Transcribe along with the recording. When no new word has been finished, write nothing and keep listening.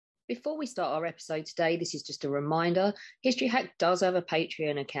Before we start our episode today, this is just a reminder. History Hack does have a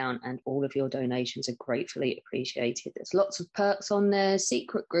Patreon account and all of your donations are gratefully appreciated. There's lots of perks on there,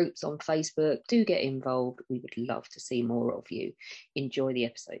 secret groups on Facebook. Do get involved. We would love to see more of you. Enjoy the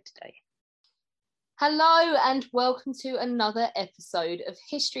episode today. Hello and welcome to another episode of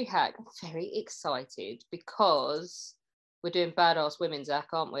History Hack. I'm very excited because we're doing Badass Women, Zach,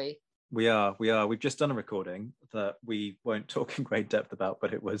 aren't we? We are. We've just done a recording that we won't talk in great depth about,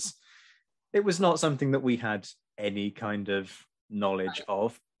 but it was not something that we had any kind of knowledge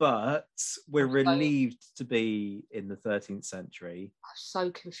of, but we're relieved to be in the 13th century. I'm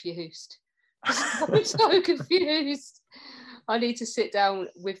so confused. I'm so confused. I need to sit down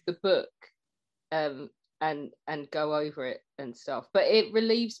with the book and go over it and stuff. But it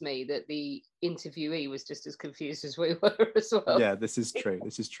relieves me that the interviewee was just as confused as we were as well. Yeah, this is true.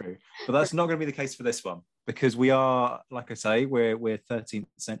 But that's not going to be the case for this one, because we are, like I say, we're 13th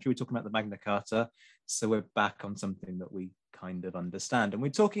century. We're talking about the Magna Carta. So we're back on something that we kind of understand. And we're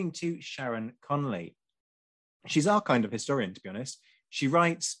talking to Sharon Connolly. She's our kind of historian, to be honest. She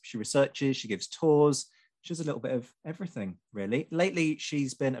writes, she researches, she gives tours. She does a little bit of everything, really. Lately,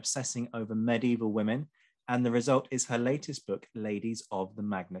 she's been obsessing over medieval women, and the result is her latest book, Ladies of the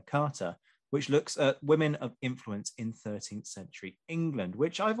Magna Carta, which looks at women of influence in 13th century England,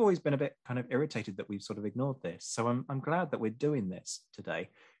 which I've always been a bit kind of irritated that we've sort of ignored this. So I'm glad that we're doing this today.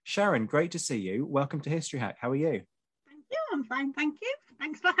 Sharon, great to see you. Welcome to History Hack. How are you? Thank you. I'm fine, thank you.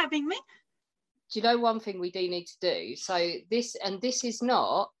 Thanks for having me. Do you know one thing we do need to do? So this is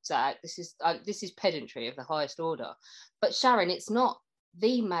not, Zach, this is pedantry of the highest order. But Sharon, it's not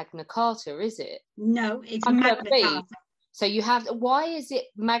the Magna Carta, is it? No, it's Magna Carta. So you have, why is it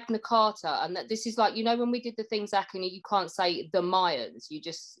Magna Carta? And that this is like, you know, when we did the thing, Zach, and you can't say the Mayans,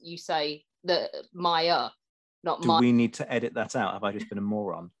 you say the Maya, not Maya. Do we need to edit that out? Have I just been a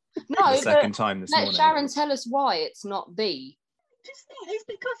moron? No, the second time this morning. Let Sharon tell us why it's not the. Just think it's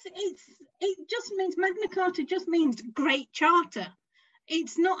because it just means Magna Carta just means Great Charter.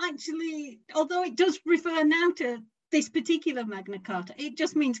 It's not actually, although it does refer now to this particular Magna Carta, it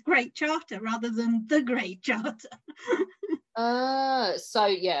just means Great Charter rather than the Great Charter. So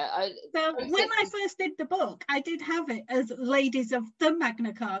yeah. So when I first did the book, I did have it as Ladies of the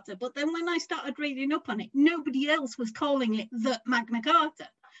Magna Carta, but then when I started reading up on it, nobody else was calling it the Magna Carta.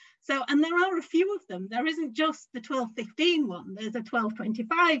 So, and there are a few of them. There isn't just the 1215 one. There's a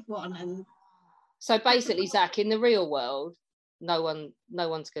 1225 one. And so basically, Zach, in the real world, no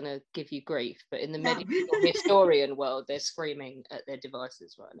one's going to give you grief, but in the medieval historian world, they're screaming at their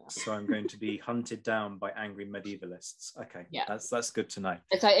devices right now. So I'm going to be hunted down by angry medievalists. Okay, yeah, that's good to know.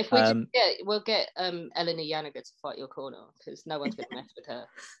 So if we'll get Eleanor Janiger to fight your corner, because no one's going to mess with her.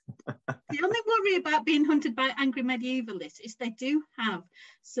 The only worry about being hunted by angry medievalists is they do have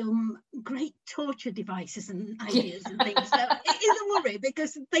some great torture devices and ideas and things. So it is a worry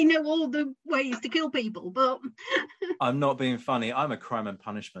because they know all the ways to kill people. But I'm not being funny. I'm a crime and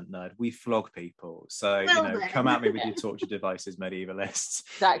punishment nerd. We flog people. So, come at me with your torture devices, medievalists.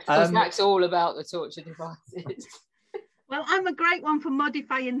 Zach's all about the torture devices. Well, I'm a great one for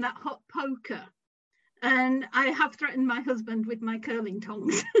modifying that hot poker. And I have threatened my husband with my curling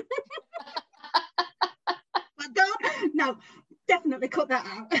tongs. But no, definitely cut that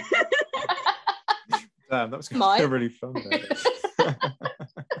out. Damn, that was going to be really fun.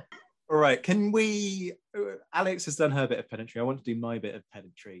 All right, can we... Alex has done her bit of pedantry. I want to do my bit of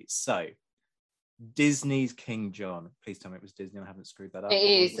pedantry. So, Disney's King John. Please tell me it was Disney. I haven't screwed that up. It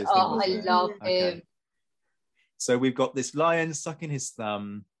is. I love him. So we've got this lion sucking his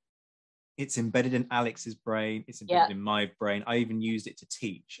thumb. It's embedded in Alex's brain. It's embedded in my brain. I even used it to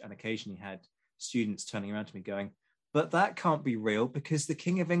teach and occasionally had students turning around to me going, but that can't be real because the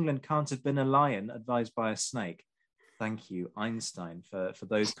King of England can't have been a lion advised by a snake. Thank you, Einstein, for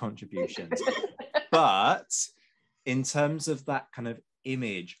those contributions. But in terms of that kind of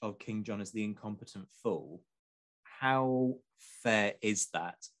image of King John as the incompetent fool, how fair is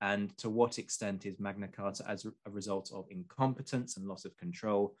that? And to what extent is Magna Carta as a result of incompetence and loss of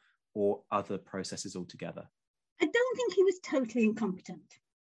control or other processes altogether? I don't think he was totally incompetent.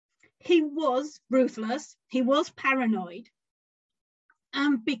 He was ruthless. He was paranoid.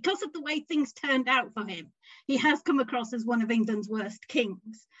 And because of the way things turned out for him, he has come across as one of England's worst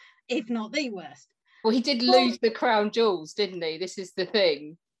kings, if not the worst. Well, he did lose the crown jewels, didn't he? This is the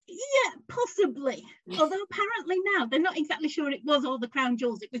thing. Yeah, possibly. Although apparently now they're not exactly sure it was all the crown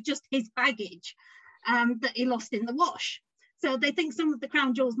jewels. It was just his baggage that he lost in the wash. So they think some of the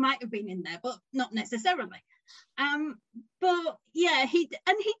crown jewels might have been in there, but not necessarily. But yeah, he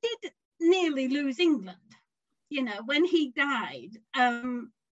did nearly lose England. You know, when he died,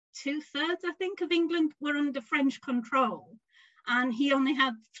 2/3, I think, of England were under French control. And he only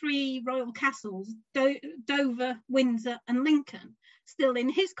had 3 royal castles, Dover, Windsor and Lincoln, still in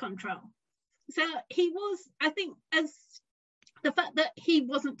his control. So he was, I think, as the fact that he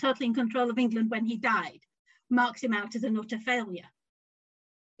wasn't totally in control of England when he died marks him out as an utter failure,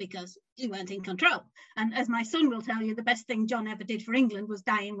 because he weren't in control. And as my son will tell you, the best thing John ever did for England was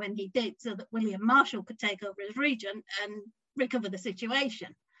dying when he did, so that William Marshall could take over as regent and recover the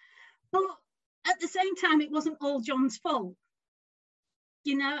situation. But at the same time, it wasn't all John's fault.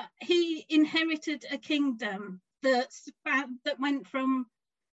 You know, he inherited a kingdom that went from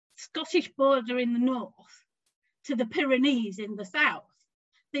Scottish border in the north to the Pyrenees in the south.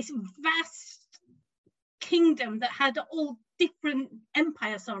 This vast kingdom that had all different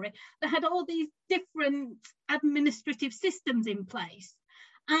that had all these different administrative systems in place.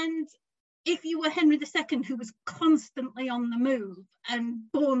 And if you were Henry II, who was constantly on the move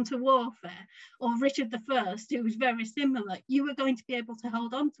and born to warfare, or Richard I, who was very similar, you were going to be able to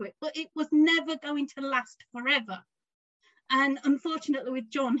hold on to it, but it was never going to last forever. And unfortunately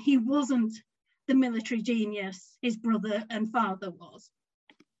with John, he wasn't the military genius his brother and father was.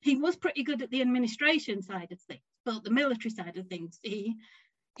 He was pretty good at the administration side of things, but the military side of things, he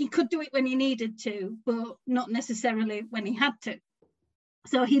could do it when he needed to, but not necessarily when he had to.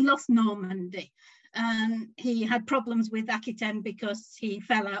 So he lost Normandy, and he had problems with Aquitaine because he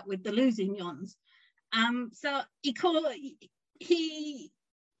fell out with the Lusignans. So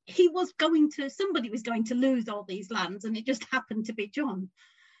somebody was going to lose all these lands, and it just happened to be John.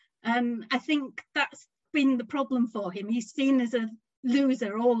 I think that's been the problem for him. He's seen as a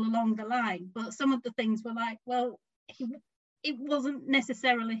loser all along the line, but some of the things were like, well, it wasn't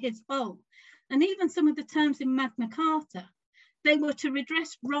necessarily his fault. And even some of the terms in Magna Carta, they were to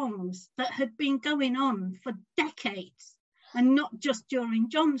redress wrongs that had been going on for decades, and not just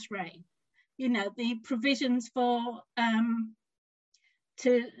during John's reign. You know, the provisions for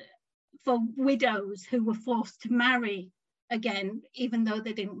widows who were forced to marry again, even though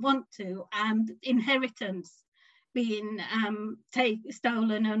they didn't want to, and inheritance being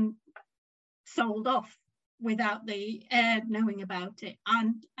stolen and sold off without the heir knowing about it.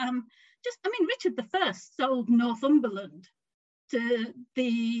 And Richard I sold Northumberland to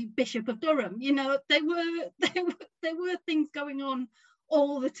the Bishop of Durham. You know, there were things going on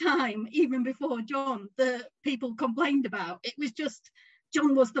all the time, even before John, that people complained about. It was just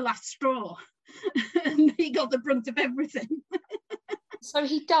John was the last straw, and he got the brunt of everything. So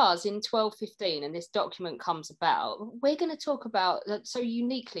he does in 1215, and this document comes about. We're going to talk about, so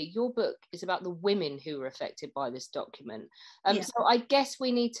uniquely, your book is about the women who were affected by this document. Yeah. So I guess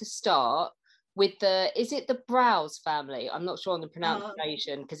we need to start with is it the Browse family? I'm not sure on the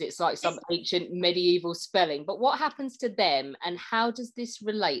pronunciation, because it's like some ancient medieval spelling, but what happens to them, and how does this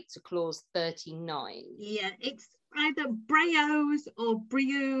relate to clause 39? Yeah, it's either Brayos or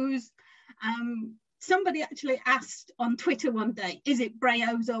Brieux. Somebody actually asked on Twitter one day, is it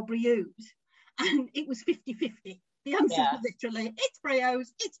Brayos or Brieux? And it was 50-50. The answer was literally, it's Brayos,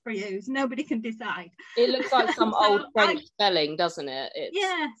 it's Brieux. Nobody can decide. It looks like some old French spelling, doesn't it?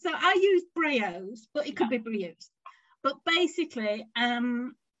 Yeah, so I used Brayos, but it could be Brieux. But basically,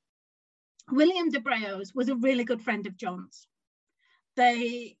 William de Brayos was a really good friend of John's.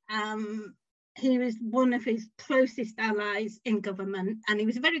 He was one of his closest allies in government, and he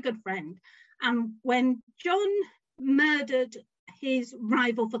was a very good friend. And when John murdered his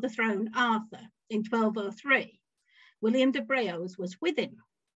rival for the throne, Arthur, in 1203, William de Brayos was with him.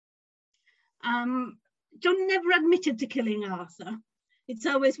 John never admitted to killing Arthur. It's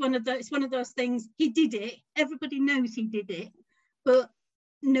always one of those things. He did it. Everybody knows he did it, but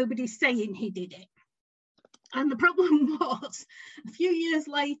nobody's saying he did it. And the problem was, a few years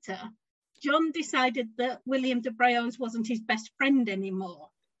later, John decided that William de Brayos wasn't his best friend anymore,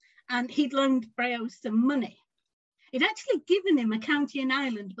 and he'd loaned Brayos some money. He'd actually given him a county in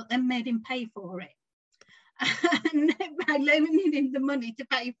Ireland, but then made him pay for it. And by loaning him the money to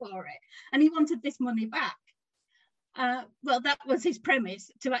pay for it, and he wanted this money back. Well, that was his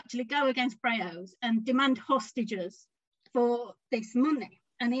premise, to actually go against Brayos and demand hostages for this money.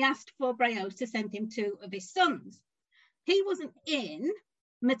 And he asked for Brayos to send him 2 of his sons. He wasn't in,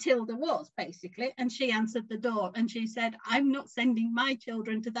 Matilda was, basically, and she answered the door and she said, I'm not sending my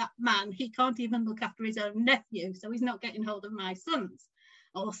children to that man. He can't even look after his own nephew, so he's not getting hold of my sons,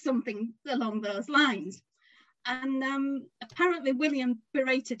 or something along those lines. And apparently William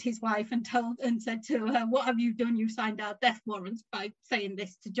berated his wife and said to her, what have you done? You signed our death warrants by saying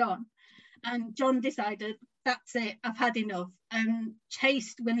this to John. And John decided, that's it, I've had enough, and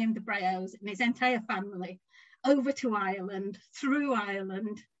chased William de Brayos and his entire family over to Ireland, through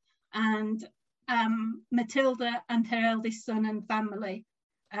Ireland, and Matilda and her eldest son and family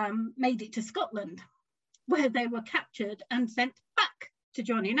made it to Scotland, where they were captured and sent back to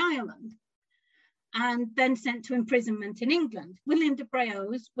John in Ireland, and then sent to imprisonment in England. William de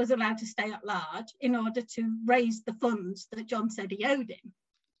Braose was allowed to stay at large in order to raise the funds that John said he owed him.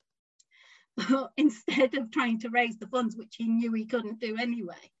 But instead of trying to raise the funds, which he knew he couldn't do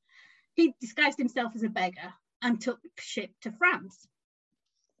anyway, he disguised himself as a beggar and took ship to France.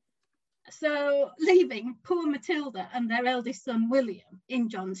 So leaving poor Matilda and their eldest son, William, in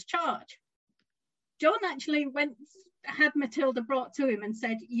John's charge. John actually had Matilda brought to him and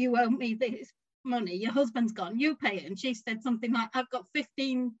said, "You owe me this money, your husband's gone, you pay it." And she said something like, "I've got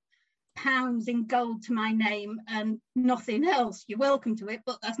 £15 in gold to my name and nothing else. You're welcome to it,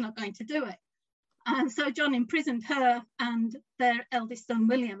 but that's not going to do it." And so John imprisoned her and their eldest son,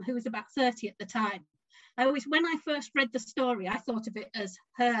 William, who was about 30 at the time. When I first read the story, I thought of it as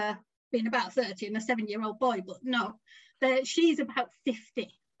her being about 30 and a 7-year-old boy, but no, she's about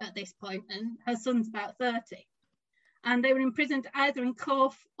 50 at this point and her son's about 30. And they were imprisoned either in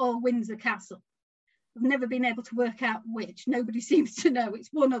Corfe or Windsor Castle. I've never been able to work out which. Nobody seems to know.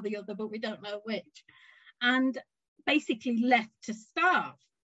 It's one or the other, but we don't know which. And basically left to starve.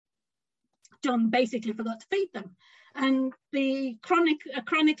 John basically forgot to feed them. And the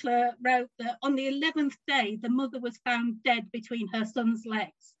chronicler wrote that on the 11th day, the mother was found dead between her son's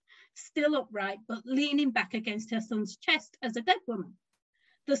legs, still upright, but leaning back against her son's chest as a dead woman.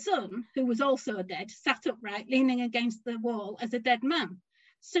 The son, who was also dead, sat upright, leaning against the wall as a dead man.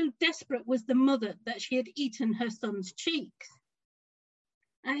 So desperate was the mother that she had eaten her son's cheeks.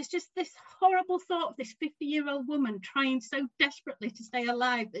 And it's just this horrible thought of this 50-year-old woman trying so desperately to stay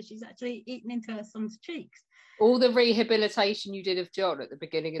alive that she's actually eaten into her son's cheeks. All the rehabilitation you did of John at the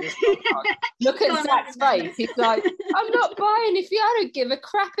beginning of this podcast. Look at Zach's face. He's like, "I'm not buying if I don't give a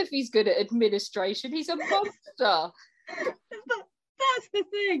crap if he's good at administration. He's a monster." But that's the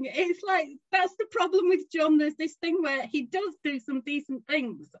thing. It's like, that's the problem with John. There's this thing where he does do some decent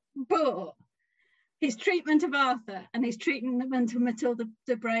things, but his treatment of Arthur and his treatment of Matilda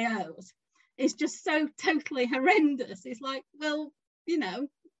de Braose is just so totally horrendous. It's like, well, you know,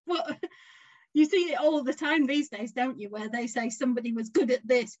 what you see it all the time these days, don't you, where they say somebody was good at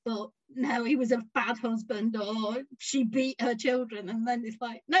this, but no, he was a bad husband, or she beat her children. And then it's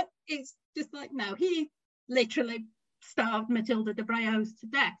like, no, it's just like, no, he literally starved Matilda de Braose to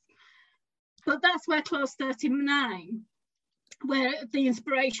death. But that's where clause 39, where the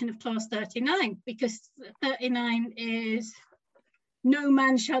inspiration of clause 39, because 39 is, "No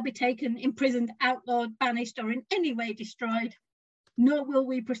man shall be taken, imprisoned, outlawed, banished, or in any way destroyed, nor will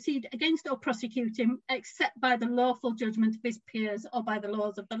we proceed against or prosecute him except by the lawful judgment of his peers or by the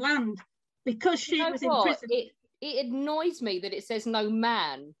laws of the land." Because she was in prison. It annoys me that it says no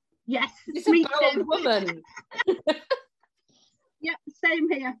man. Yes, it's about a woman. Yeah,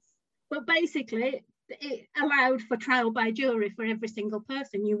 same here. But basically, it allowed for trial by jury for every single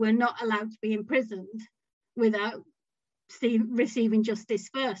person. You were not allowed to be imprisoned without receiving justice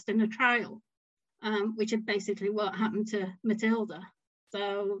first in a trial, which is basically what happened to Matilda.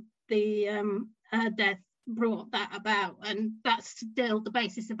 So her death brought that about, and that's still the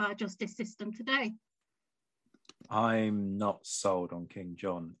basis of our justice system today. I'm not sold on King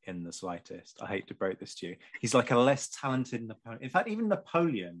John in the slightest. I hate to break this to you. He's like a less talented Napoleon. In fact, even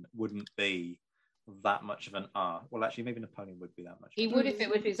Napoleon wouldn't be that much of an well, actually, maybe Napoleon would be that much. He would if it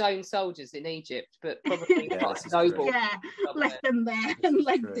was his own soldiers in Egypt, but probably quite noble. Yeah, left them there and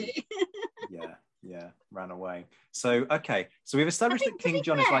legged it. Yeah, ran away. So, okay. So we've established that King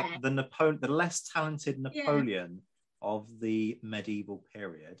John is like the less talented Napoleon of the medieval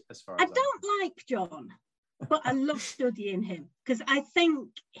period, as far as I don't like John. But I love studying him because I think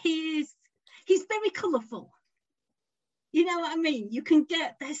he's very colourful. You know what I mean?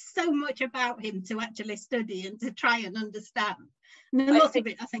 There's so much about him to actually study and to try and understand. And a lot of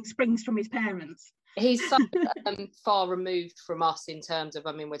it, I think, springs from his parents. He's so far removed from us in terms of,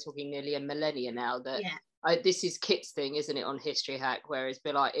 I mean, we're talking nearly a millennia now, that this is Kit's thing, isn't it, on History Hack, where it's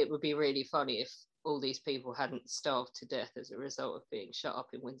been like, it would be really funny if all these people hadn't starved to death as a result of being shut up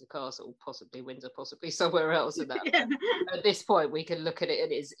in Windsor Castle, possibly Windsor, possibly somewhere else. And that at this point we can look at it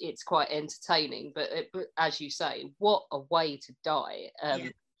and it's quite entertaining, but as you say, what a way to die.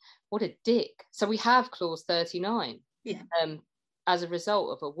 What a dick. So we have clause 39 as a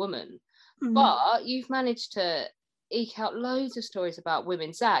result of a woman. But you've managed to eke out loads of stories about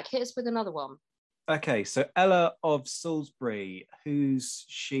women. Zach, hit us with another one. Okay, so Ella of Salisbury, who's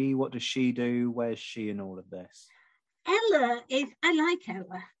she? What does she do? Where's she in all of this? I like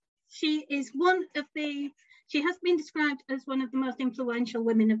Ella. She is She has been described as one of the most influential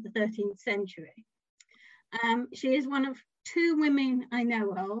women of the 13th century. She is one of 2 women I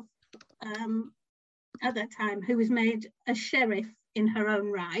know of at that time who was made a sheriff in her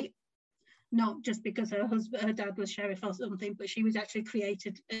own right, not just because her dad was sheriff or something, but she was actually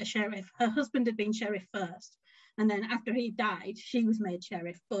created a sheriff. Her husband had been sheriff first, and then after he died, she was made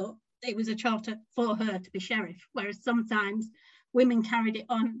sheriff, but it was a charter for her to be sheriff, whereas sometimes women carried it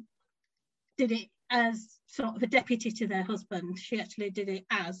on, did it as sort of a deputy to their husband. She actually did it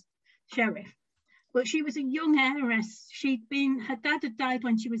as sheriff. But she was a young heiress. Her dad had died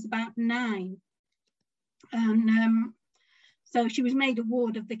when she was about 9. And so she was made a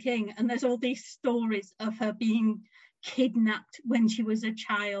ward of the king. And there's all these stories of her being kidnapped when she was a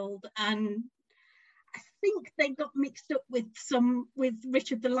child. And I think they got mixed up with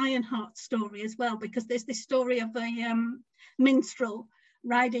Richard the Lionheart's story as well, because there's this story of a minstrel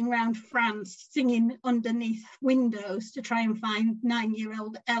riding around France singing underneath windows to try and find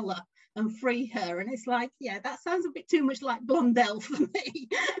 9-year-old Ella and free her. And it's like, yeah, that sounds a bit too much like Blondel for me.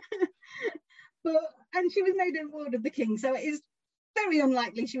 And she was made a ward of the king, so it is very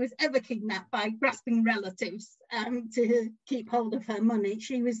unlikely she was ever kidnapped by grasping relatives to keep hold of her money.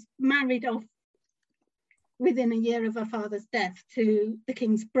 She was married off within a year of her father's death to the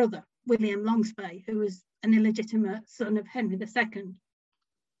king's brother, William Longspay, who was an illegitimate son of Henry II,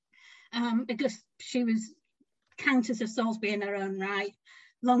 because she was Countess of Salisbury in her own right.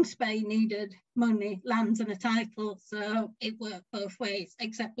 Longspay needed money, lands and a title, so it worked both ways,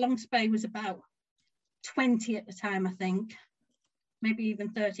 except Longspay was about 20 at the time, I think, maybe even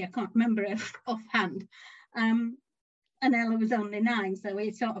 30, I can't remember it offhand. And Ella was only 9, so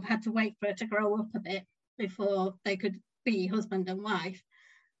he sort of had to wait for her to grow up a bit before they could be husband and wife.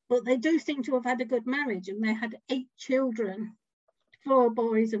 But they do seem to have had a good marriage, and they had 8 children, 4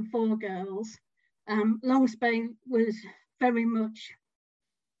 boys and 4 girls. Longspay was very much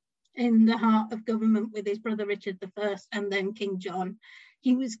in the heart of government with his brother Richard I and then King John.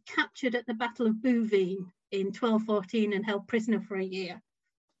 He was captured at the Battle of Bouvines in 1214 and held prisoner for a year,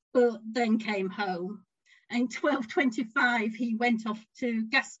 but then came home. In 1225, he went off to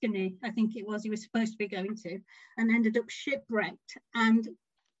Gascony, I think it was, he was supposed to be going to, and ended up shipwrecked, and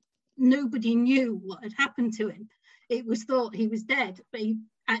nobody knew what had happened to him. It was thought he was dead, but he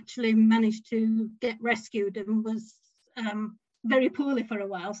actually managed to get rescued and was very poorly for a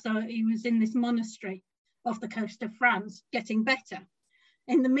while. So he was in this monastery off the coast of France, getting better.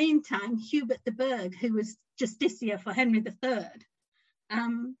 In the meantime, Hubert de Burgh, who was justiciar for Henry III,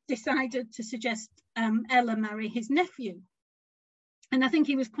 decided to suggest Ella marry his nephew. And I think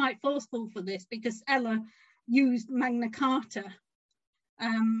he was quite forceful for this, because Ella used Magna Carta.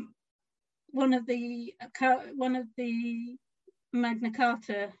 One of the Magna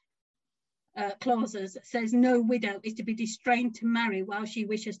Carta clauses says no widow is to be distrained to marry while she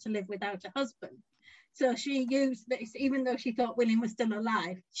wishes to live without a husband. So she used this, even though she thought William was still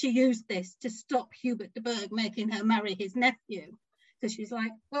alive, she used this to stop Hubert de Burgh making her marry his nephew. Because she's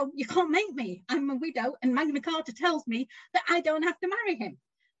like, well, you can't make me. I'm a widow, and Magna Carta tells me that I don't have to marry him.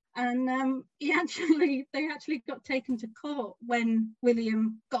 And they actually got taken to court when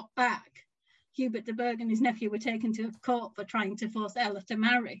William got back. Hubert de Burgh and his nephew were taken to court for trying to force Ella to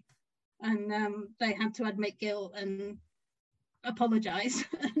marry. And they had to admit guilt and apologise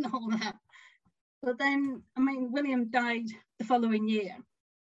and all that. But then, William died the following year.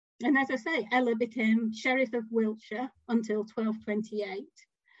 And as I say, Ella became Sheriff of Wiltshire until 1228.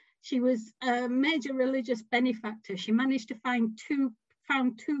 She was a major religious benefactor. She managed to found two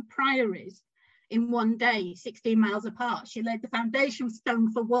priories in one day, 16 miles apart. She laid the foundation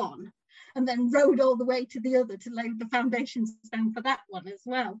stone for one and then rode all the way to the other to lay the foundation stone for that one as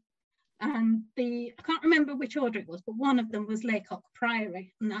well. And I can't remember which order it was, but one of them was Laycock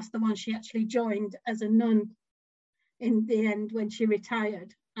Priory, and that's the one she actually joined as a nun in the end when she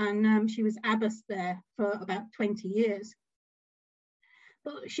retired. And she was abbess there for about 20 years.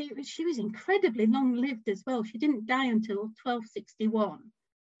 But she was incredibly long-lived as well. She didn't die until 1261.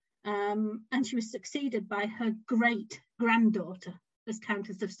 And she was succeeded by her great-granddaughter as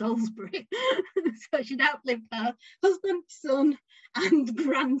Countess of Salisbury. So she'd outlived her husband, son, and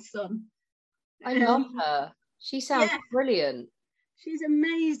grandson. I love her. She sounds brilliant. She's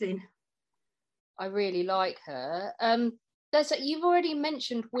amazing. I really like her. You've already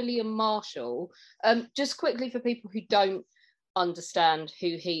mentioned William Marshall. Just quickly for people who don't understand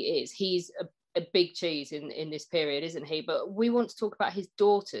who he is, he's a big cheese in this period, isn't he? But we want to talk about his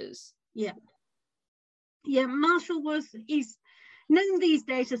daughters. Yeah, Marshall he's known these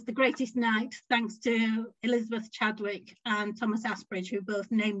days as the Greatest Knight, thanks to Elizabeth Chadwick and Thomas Asbridge, who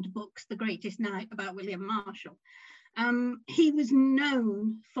both named books The Greatest Knight about William Marshall. He was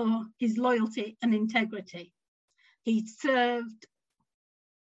known for his loyalty and integrity. He served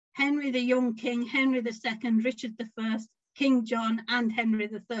Henry the Young King, Henry II, Richard I, King John, and Henry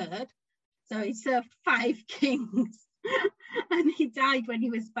III. So he served 5 kings. And he died when he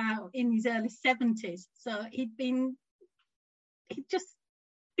was about in his early 70s. So he'd just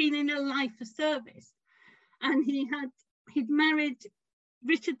been in a life of service. And he'd married,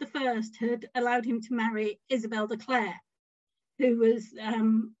 Richard I had allowed him to marry Isabel de Clare, who was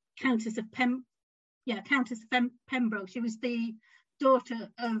Countess of Pembroke. She was the daughter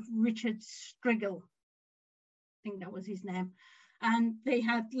of Richard Strigel, I think that was his name. And they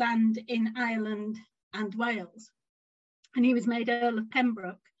had land in Ireland and Wales. And he was made Earl of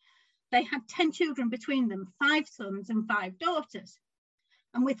Pembroke. They had 10 children between them, 5 sons and 5 daughters.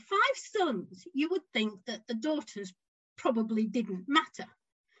 And with 5 sons, you would think that the daughters probably didn't matter.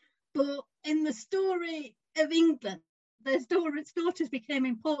 But in the story of England, their daughters became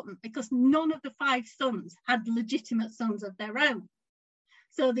important because none of the 5 sons had legitimate sons of their own.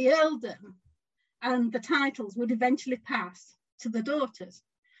 So the earldom and the titles would eventually pass to the daughters.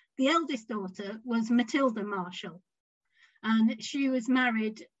 The eldest daughter was Matilda Marshall, and she was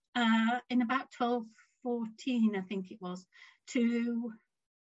married in about 1214, I think it was, to,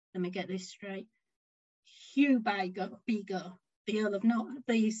 let me get this straight, Hugh Bigot, the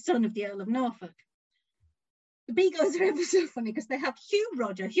son of the Earl of Norfolk. The Bigots are ever so funny because they have Hugh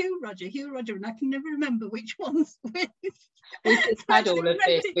Roger, and I can never remember which one's which. We've just had all of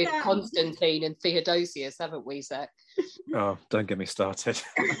this with Constantine and Theodosius, haven't we, Zach? Oh, don't get me started.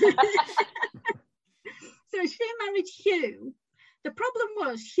 So she married Hugh. The problem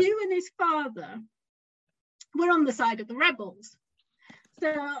was Hugh and his father were on the side of the rebels.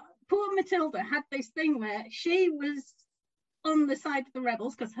 So poor Matilda had this thing where she was on the side of the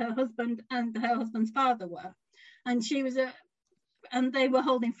rebels because her husband and her husband's father were, and she was and they were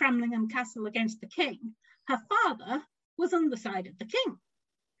holding Framlingham Castle against the king. Her father was on the side of the king.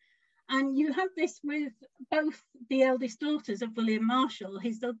 And you have this with both the eldest daughters of William Marshall.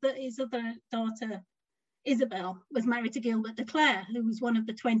 His other daughter, Isabel, was married to Gilbert de Clare, who was one of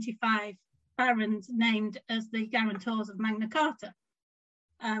the 25 barons named as the guarantors of Magna Carta.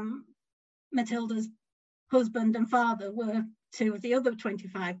 Matilda's husband and father were 2 of the other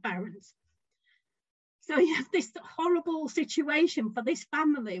 25 barons. So you have this horrible situation for this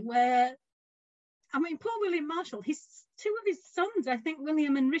family where, I mean, poor William Marshall, 2 of his sons, I think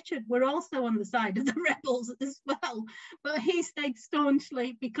William and Richard, were also on the side of the rebels as well, but he stayed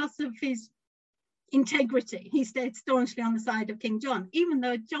staunchly, because of his integrity, he stayed staunchly on the side of King John, even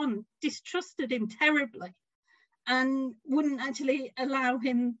though John distrusted him terribly and wouldn't actually allow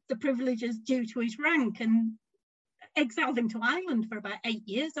him the privileges due to his rank and exiled him to Ireland for about 8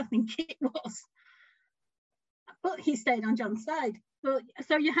 years, I think it was. But he stayed on John's side. But,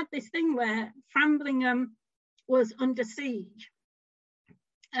 so you had this thing where Framlingham was under siege.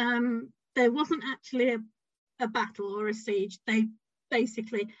 There wasn't actually a battle or a siege. They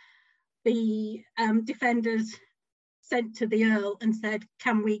basically, the defenders sent to the Earl and said,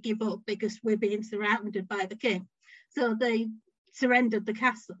 can we give up because we're being surrounded by the king? So they surrendered the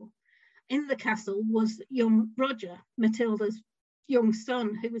castle. In the castle was young Roger, Matilda's young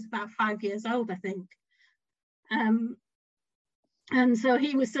son, who was about 5 years old, I think. And so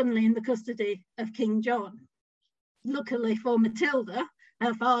he was suddenly in the custody of King John. Luckily for Matilda,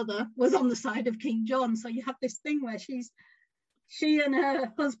 her father was on the side of King John. So you have this thing where she and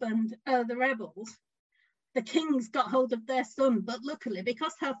her husband are the rebels. The king's got hold of their son, but luckily,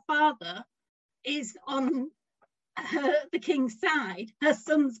 because her father is on the king's side, her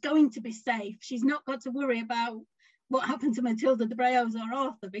son's going to be safe. She's not got to worry about what happened to Matilda de Braose or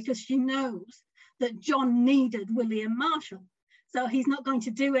Arthur, because she knows that John needed William Marshall. So he's not going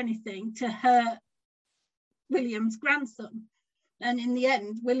to do anything to hurt William's grandson. And in the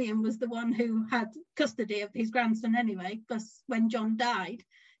end, William was the one who had custody of his grandson anyway, because when John died,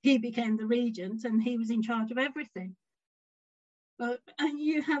 he became the regent and he was in charge of everything. But and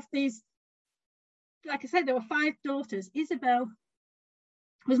you have these, like I said, there were 5 daughters. Isabel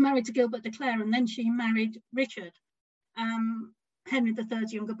was married to Gilbert de Clare, and then she married Richard, Henry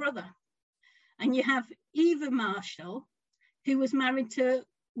III's younger brother. And you have Eva Marshall, who was married to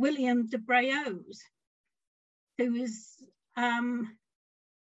William de Braose, who was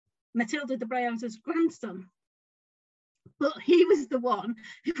Matilda de Braose's grandson. But he was the one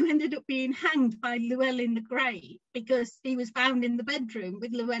who ended up being hanged by Llewellyn the Great, because he was found in the bedroom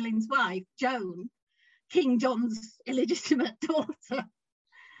with Llewellyn's wife, Joan, King John's illegitimate daughter.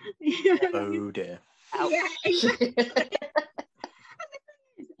 Oh dear. Yeah, exactly. And the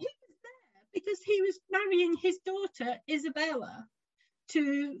thing is, he was there because he was marrying his daughter Isabella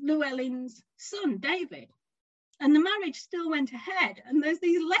to Llewellyn's son David, and the marriage still went ahead. And there's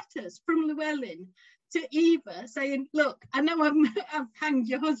these letters from Llewellyn to Eva saying, look, I know I've hanged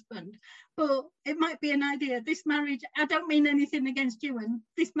your husband, but it might be an idea. This marriage, I don't mean anything against you, and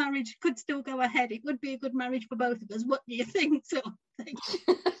this marriage could still go ahead. It would be a good marriage for both of us. What do you think? Sort of thing.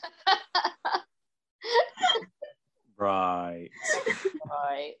 Right.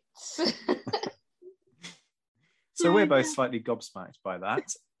 Right. So we're both slightly gobsmacked by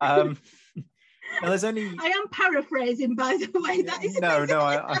that. Now there's only... I am paraphrasing, by the way. That is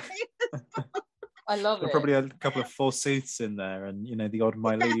I love it. Probably a couple of forsooths in there, and the odd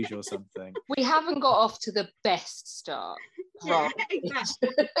my liege or something. We haven't got off to the best start. Yeah, exactly.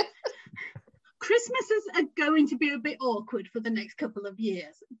 Christmases are going to be a bit awkward for the next couple of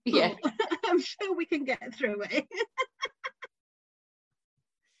years. Yeah. I'm sure we can get through it.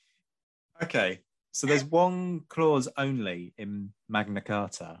 Okay, so there's one clause only in Magna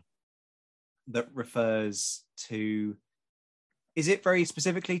Carta that refers to... Is it very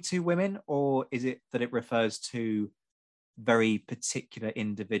specifically to women, or is it that it refers to very particular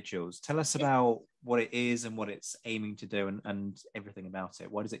individuals? Tell us about what it is and what it's aiming to do, and everything about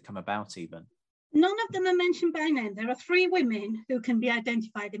it. Why does it come about even? None of them are mentioned by name. There are 3 women who can be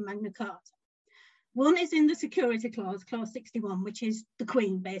identified in Magna Carta. One is in the security clause, clause 61, which is the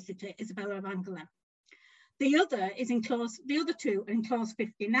Queen, basically, Isabella of Angoulême. The other is in the other 2 are in clause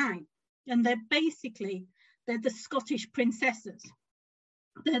 59, and they're the Scottish princesses.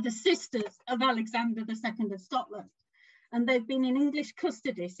 They're the sisters of Alexander II of Scotland, and they've been in English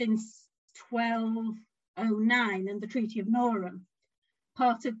custody since 1209 and the Treaty of Norham.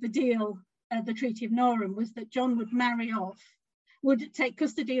 Part of the deal of the Treaty of Norham was that John would take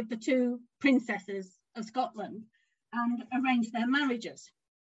custody of the 2 princesses of Scotland and arrange their marriages.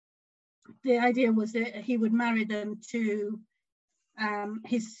 The idea was that he would marry them to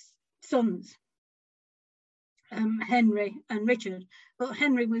his sons, Henry and Richard, but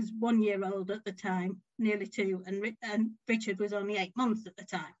Henry was 1 year old at the time, nearly 2, and Richard was only 8 months at the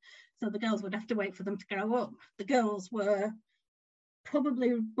time, so the girls would have to wait for them to grow up. The girls were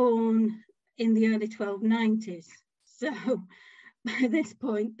probably born in the early 1290s, so by this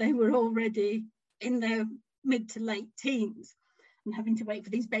point they were already in their mid to late teens, and having to wait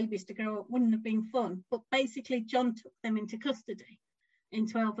for these babies to grow up wouldn't have been fun. But basically John took them into custody in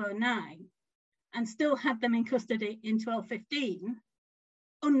 1209 and still had them in custody in 1215,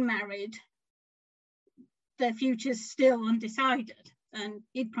 unmarried, their futures still undecided. And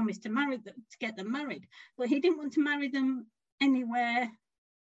he'd promised to marry them, to get them married, but he didn't want to marry them anywhere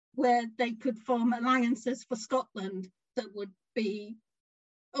where they could form alliances for Scotland that would be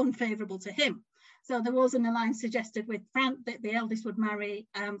unfavourable to him. So there was an alliance suggested with France, that the eldest would marry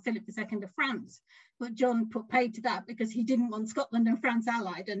Philip II of France, but John put paid to that because he didn't want Scotland and France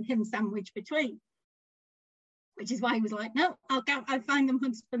allied and him sandwiched between, which is why he was like, no, I'll find them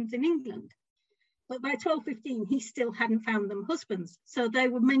husbands in England. But by 1215, he still hadn't found them husbands. So they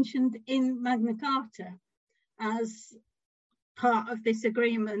were mentioned in Magna Carta as part of this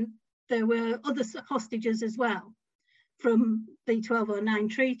agreement. There were other hostages as well from the 1209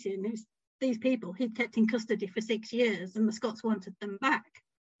 treaty, and these people he'd kept in custody for 6 years, and the Scots wanted them back.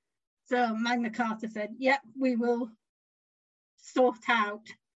 So Magna Carta said, yeah, we will sort out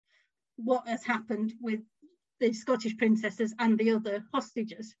what has happened with the Scottish princesses and the other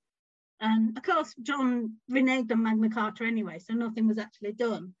hostages. And of course, John reneged on Magna Carta anyway, so nothing was actually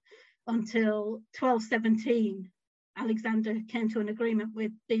done until 1217. Alexander came to an agreement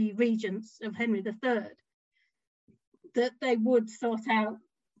with the regents of Henry III that they would sort out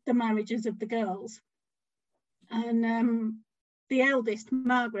the marriages of the girls. And the eldest,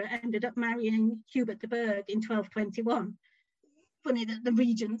 Margaret, ended up marrying Hubert de Burgh in 1221. Funny that the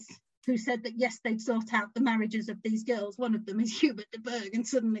regents who said that yes, they'd sort out the marriages of these girls, one of them is Hubert de Burgh, and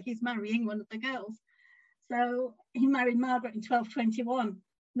suddenly he's marrying one of the girls. So he married Margaret in 1221.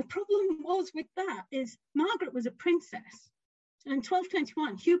 The problem was with that is Margaret was a princess. And in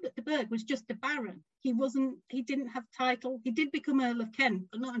 1221, Hubert de Burgh was just a baron. He didn't have title. He did become Earl of Kent,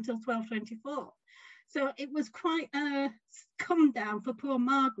 but not until 1224. So it was quite a come down for poor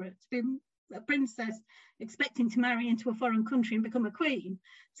Margaret to be a princess expecting to marry into a foreign country and become a queen,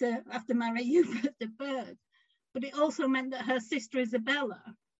 to have to marry Hubert de Burgh. But it also meant that her sister Isabella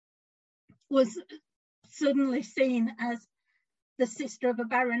was suddenly seen as the sister of a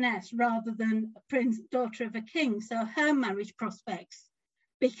baroness rather than a daughter of a king. So her marriage prospects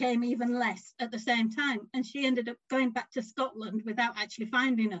became even less at the same time, and she ended up going back to Scotland without actually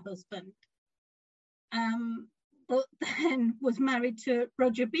finding a husband. But then was married to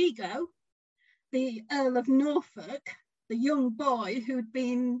Roger Bego, the Earl of Norfolk, the young boy who'd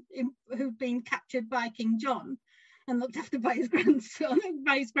been captured by King John and looked after by his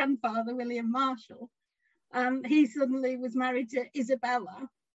grandfather, William Marshall. He suddenly was married to Isabella,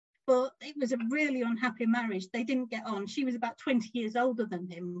 but it was a really unhappy marriage. They didn't get on. She was about 20 years older than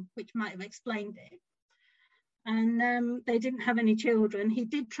him, which might have explained it. And they didn't have any children. He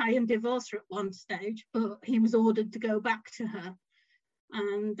did try and divorce her at one stage, but he was ordered to go back to her.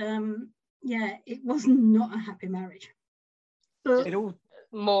 And yeah, it was not a happy marriage. But It all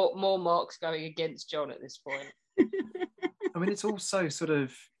more marks going against John at this point. I mean, it's also sort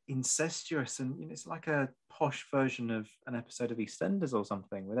of incestuous, and you know, it's like a posh version of an episode of EastEnders or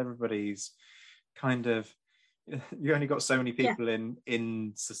something, with everybody's kind of, you only got so many people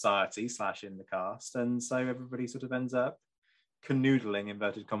in society / in the cast, and so everybody sort of ends up canoodling,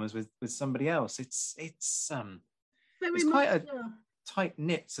 inverted commas, with somebody else. It's quite a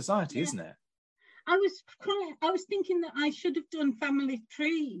tight-knit society, isn't it? I was thinking that I should have done family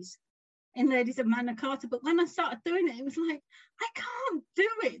trees in Ladies of Magna Carta, but when I started doing it, it was like, I can't do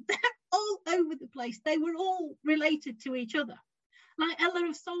it. They're all over the place. They were all related to each other. Like Ella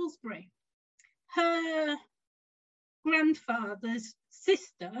of Salisbury, her grandfather's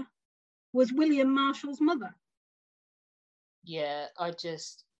sister was William Marshall's mother. Yeah, I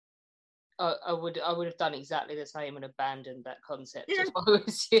would have done exactly the same and abandoned that concept if I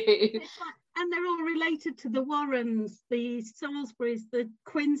was you. And they're all related to the Warrens, the Salisburys, the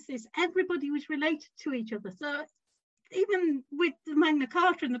Quinces. Everybody was related to each other. So even with the Magna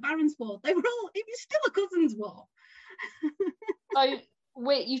Carta and the Barons' War, it was still a cousins' war. So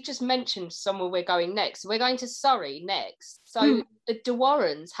you've just mentioned somewhere we're going next. We're going to Surrey next. So the De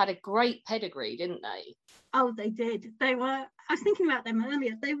Warrens had a great pedigree, didn't they? Oh, they did. I was thinking about them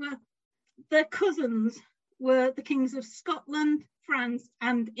earlier. Their cousins were the kings of Scotland, France,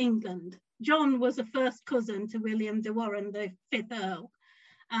 and England. John was a first cousin to William de Warren, the 5th Earl.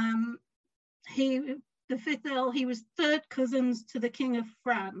 The 5th Earl, he was third cousins to the King of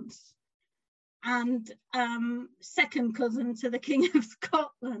France and second cousin to the King of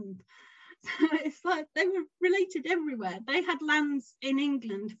Scotland. So it's like they were related everywhere. They had lands in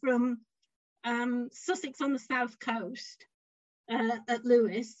England from Sussex on the south coast at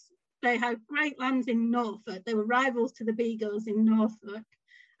Lewes. They had great lands in Norfolk. They were rivals to the Begos in Norfolk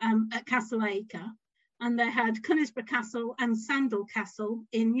at Castleacre. And they had Conisbrough Castle and Sandal Castle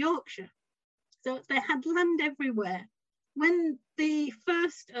in Yorkshire. So they had land everywhere. When the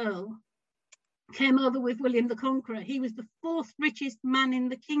first Earl came over with William the Conqueror, he was the 4th richest man in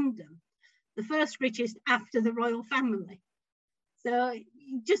the kingdom, the 1st richest after the royal family. So it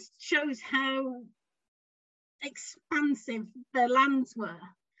just shows how expansive their lands were.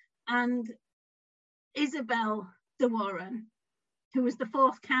 And Isabel de Warren, who was the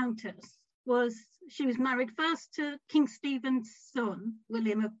 4th Countess, she was married first to King Stephen's son,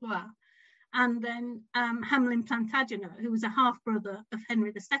 William of Blois, and then Hamlin Plantagenet, who was a half-brother of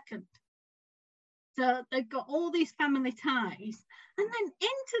Henry II. So they've got all these family ties. And then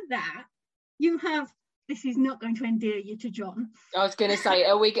into that, you have, this is not going to endear you to John. I was going to say,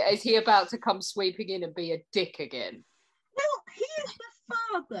 is he about to come sweeping in and be a dick again? Well, he is the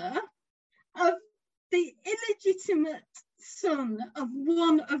father of the illegitimate son of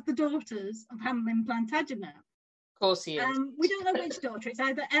one of the daughters of Hamlin Plantagenet. Of course he is. We don't know which daughter. It's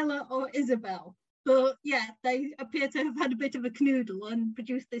either Ella or Isabel. But yeah, they appear to have had a bit of a canoodle and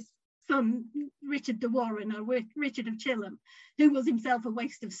produced this son, Richard de Warren, or Richard of Chilham, who was himself a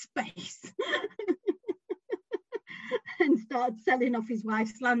waste of space. And started selling off his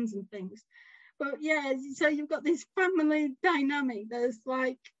wife's lands and things. But yeah, so you've got this family dynamic. There's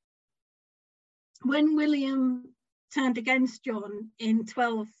like, when William turned against John in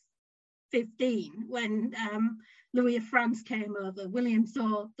 1215, when Louis of France came over, William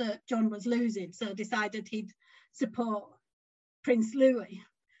saw that John was losing, so decided he'd support Prince Louis.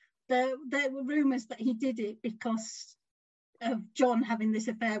 There were rumours that he did it because of John having this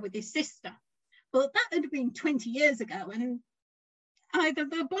affair with his sister. But that had been 20 years ago, and either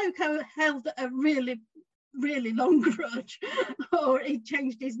the bloke held a really, really long grudge, or he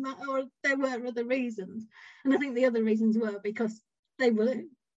changed his mind, or there were other reasons. And I think the other reasons were because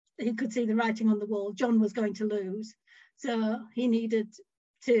he could see the writing on the wall. John was going to lose, so he needed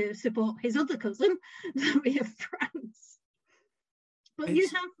to support his other cousin, Louis of France. But you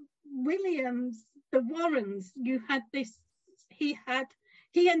have Williams, the Warrens. You had this. He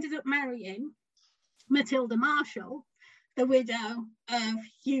ended up marrying Matilda Marshall, the widow of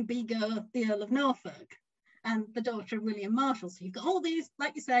Hugh Bego, the Earl of Norfolk, and the daughter of William Marshall. So you've got all these,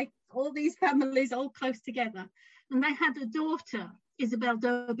 like you say, all these families all close together. And they had a daughter, Isabel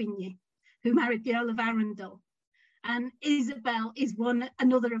d'Aubigny, who married the Earl of Arundel. And Isabel is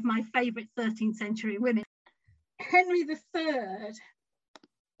another of my favourite 13th century women. Henry III,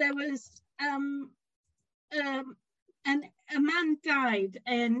 there was a man died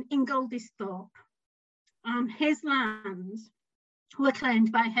in Ingoldsthorpe. His lands were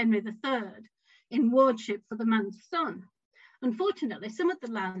claimed by Henry III in wardship for the man's son. Unfortunately, some of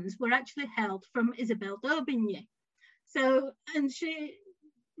the lands were actually held from Isabel d'Aubigny. So, and she,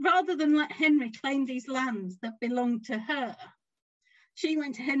 rather than let Henry claim these lands that belonged to her, she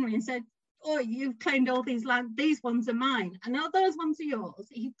went to Henry and said, "Oh, you've claimed all these lands, these ones are mine. And now those ones are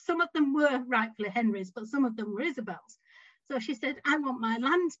yours." Some of them were rightfully Henry's, but some of them were Isabel's. So she said, "I want my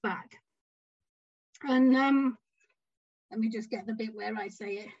lands back." And let me just get the bit where I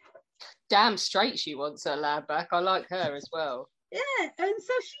say it. Damn straight she wants her land back. I like her as well. Yeah, and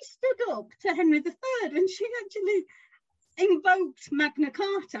so she stood up to Henry III and she actually invoked Magna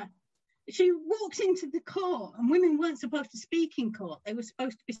Carta. She walked into the court, and women weren't supposed to speak in court. They were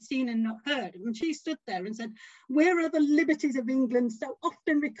supposed to be seen and not heard. And she stood there and said, "Where are the liberties of England, so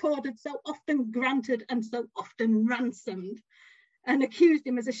often recorded, so often granted, and so often ransomed?" And accused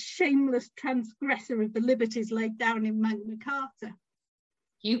him as a shameless transgressor of the liberties laid down in Magna Carta.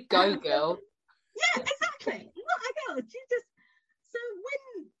 You go, girl. Yeah, exactly. What a girl. So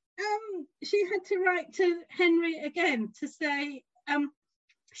when she had to write to Henry again to say,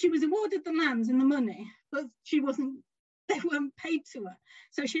 she was awarded the lands and the money, but they weren't paid to her.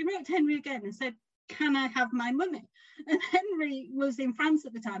 So she wrote to Henry again and said, "Can I have my money?" And Henry was in France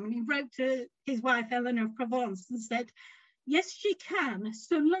at the time, and he wrote to his wife, Eleanor of Provence, and said, "Yes, she can,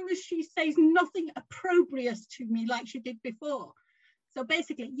 so long as she says nothing opprobrious to me like she did before." So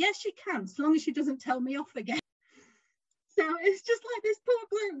basically, yes, she can, so long as she doesn't tell me off again. So it's just like this poor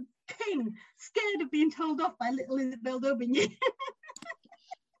blue king, scared of being told off by little Isabel d'Aubigny.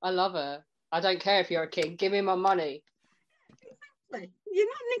 I love her. I don't care if you're a king. Give me my money. Exactly. You're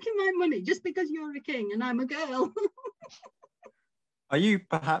not nicking my money just because you're a king and I'm a girl. Are you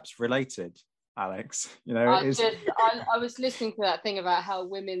perhaps related, Alex? You know, I was listening to that thing about how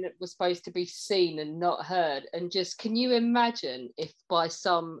women were supposed to be seen and not heard, and just, can you imagine if by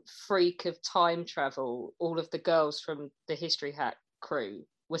some freak of time travel all of the girls from the History Hack crew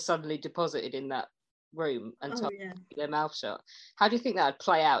were suddenly deposited in that room and told to keep their mouth shut? How do you think that would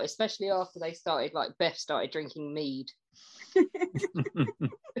play out, especially after they started, like Beth started drinking mead?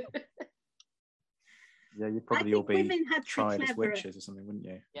 Yeah, you'd probably all be tried as witches or something, wouldn't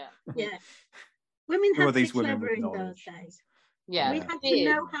you? Yeah. Women had to be clever in those days. Yeah. We had to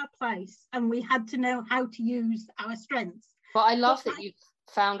know our place, and we had to know how to use our strengths. But I love that you've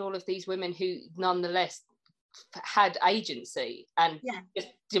found all of these women who nonetheless had agency and just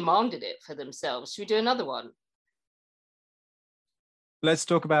demanded it for themselves. Should we do another one? Let's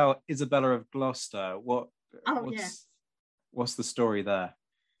talk about Isabella of Gloucester. What's the story there?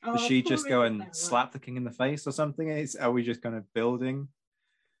 Does she just go and slap the king in the face or something? Are we just kind of building?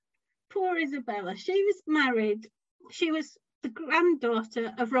 Poor Isabella. She was married. She was the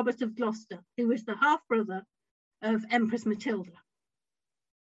granddaughter of Robert of Gloucester, who was the half-brother of Empress Matilda.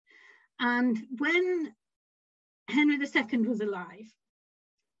 And when Henry II was alive,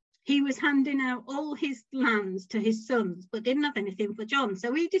 he was handing out all his lands to his sons, but didn't have anything for John.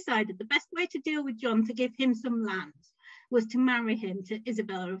 So he decided the best way to deal with John, to give him some lands, was to marry him to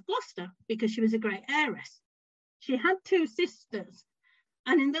Isabella of Gloucester, because she was a great heiress. She had two sisters,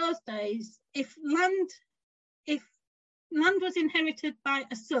 and in those days, if land was inherited by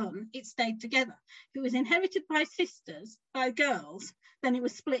a son, it stayed together. If it was inherited by sisters, by girls, then it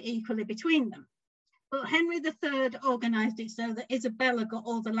was split equally between them. But Henry III organised it so that Isabella got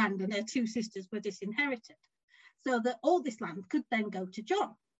all the land and their two sisters were disinherited, so that all this land could then go to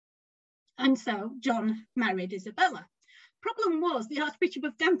John. And so John married Isabella. Problem was, the Archbishop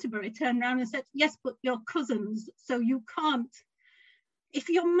of Canterbury turned around and said, "Yes, but you're cousins, so you can't. If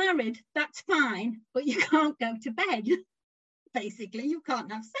you're married, that's fine, but you can't go to bed. Basically, you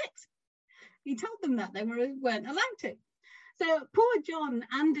can't have sex." He told them that they weren't allowed to. So poor John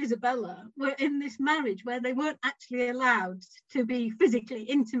and Isabella were in this marriage where they weren't actually allowed to be physically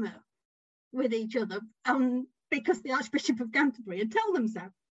intimate with each other, because the Archbishop of Canterbury had told them so.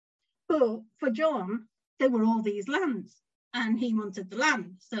 But for John, there were all these lands, and he wanted the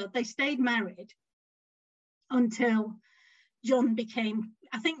land. So they stayed married until John became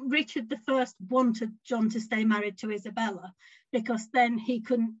I think Richard I wanted John to stay married to Isabella, because then he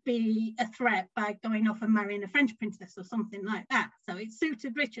couldn't be a threat by going off and marrying a French princess or something like that. So it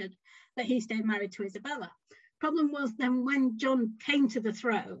suited Richard that he stayed married to Isabella. Problem was then when John came to the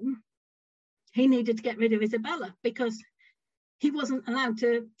throne, he needed to get rid of Isabella because he wasn't allowed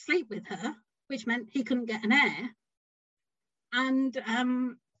to sleep with her, which meant he couldn't get an heir. And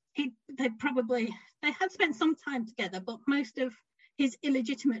they had spent some time together, but most of his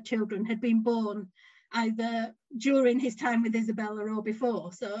illegitimate children had been born either during his time with Isabella or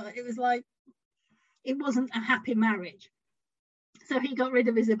before. So it was like, it wasn't a happy marriage. So he got rid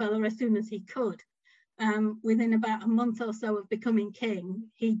of Isabella as soon as he could. Within about a month or so of becoming king,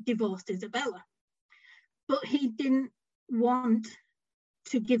 he divorced Isabella. But he didn't want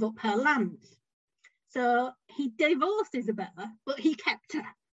to give up her land. So he divorced Isabella, but he kept her.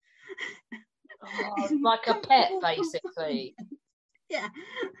 Oh, like a pet, basically. Yeah.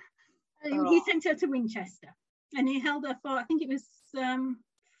 He sent her to Winchester, and he held her for, I think it was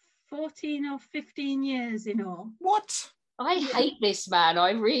 14 or 15 years in all. What? I hate this man,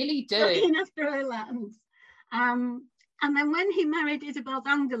 I really do. Looking after her lands. And then when he married Isabel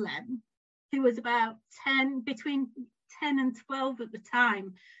d'Angoulême, who was about between 10 and 12 at the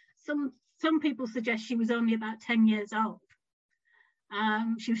time, some people suggest she was only about 10 years old.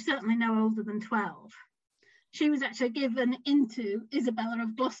 She was certainly no older than 12. She was actually given into Isabella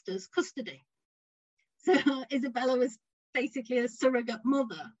of Gloucester's custody. So Isabella was basically a surrogate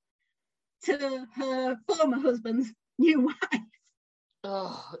mother to her former husband's new wife.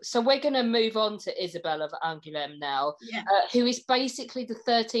 Oh, so we're going to move on to Isabel of Angoulême now, Yeah. Who is basically the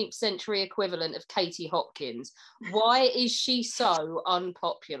 13th century equivalent of Katie Hopkins. Why is she so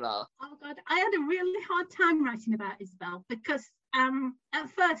unpopular? Oh God, I had a really hard time writing about Isabel because at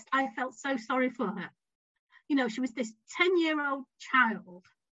first I felt so sorry for her. You know, she was this 10-year-old child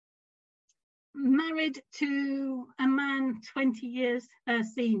married to a man 20 years her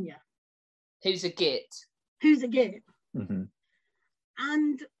senior. Who's a git. Mm-hmm.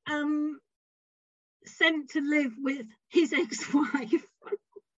 And sent to live with his ex-wife.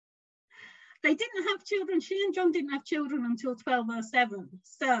 They didn't have children. She and John didn't have children until 1207.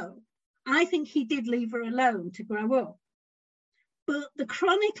 So I think he did leave her alone to grow up. But the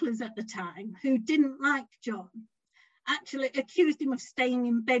chroniclers at the time, who didn't like John, actually accused him of staying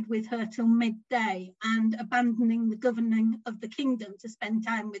in bed with her till midday and abandoning the governing of the kingdom to spend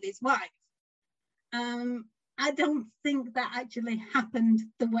time with his wife. I don't think that actually happened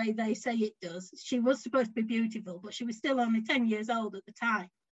the way they say it does. She was supposed to be beautiful, but she was still only 10 years old at the time.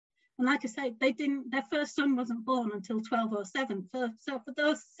 And like I say, their first son wasn't born until 1207. So for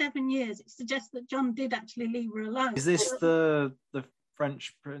those 7 years, it suggests that John did actually leave her alone. Is this the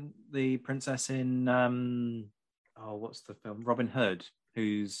French, the princess in, what's the film? Robin Hood,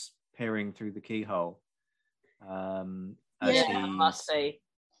 who's peering through the keyhole? Must be.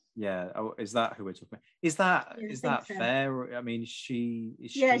 Yeah. Oh, is that who we're talking about? Is that so. fair? I mean, she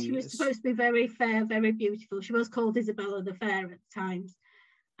was supposed to be very fair, very beautiful. She was called Isabella the Fair at times.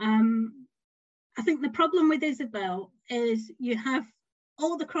 I think the problem with Isabel is you have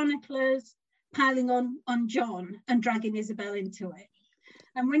all the chroniclers piling on John and dragging Isabel into it.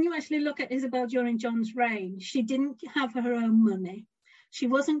 And when you actually look at Isabel during John's reign, she didn't have her own money. She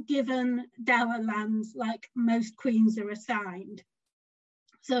wasn't given dower lands like most queens are assigned.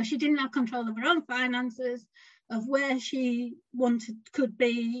 So she didn't have control of her own finances, of where she could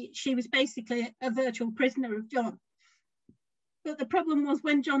be. She was basically a virtual prisoner of John. But the problem was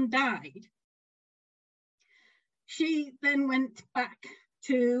when John died, she then went back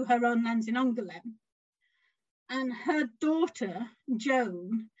to her own lands in Angoulême. And her daughter,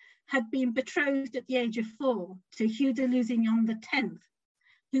 Joan, had been betrothed at the age of 4 to Hugh de Lusignan X,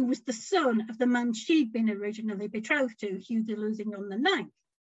 who was the son of the man she'd been originally betrothed to, Hugh de Lusignan IX.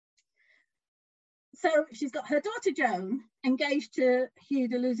 So she's got her daughter Joan engaged to Hugh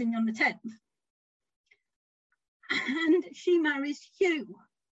de Lusignan X, and she marries Hugh,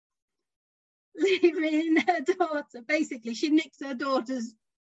 leaving her daughter. Basically, she nicks her daughter's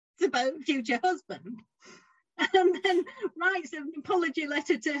future husband, and then writes an apology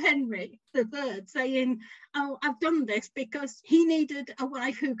letter to Henry III saying, oh, I've done this because he needed a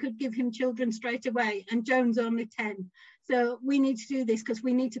wife who could give him children straight away, and Joan's only 10. So we need to do this because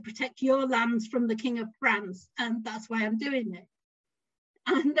we need to protect your lands from the King of France, and that's why I'm doing it.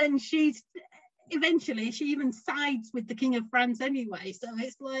 And then eventually she even sides with the King of France anyway. So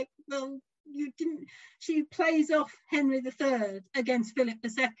it's like, well, you didn't. She plays off Henry III against Philip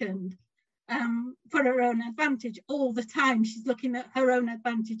II for her own advantage all the time. She's looking at her own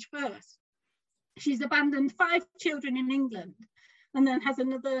advantage first. She's abandoned 5 children in England and then has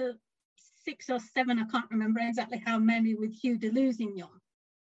another 6 or 7, I can't remember exactly how many, with Hugh de Lusignan,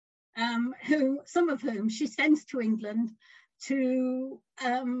 who some of whom she sends to England to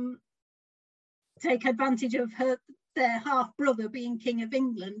take advantage of their half brother being King of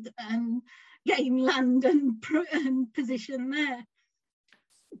England and gain land and position there.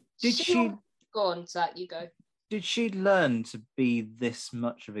 Did she go on, Zach, you go. Did she learn to be this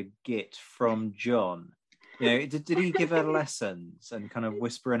much of a git from John? You know, did he give her lessons and kind of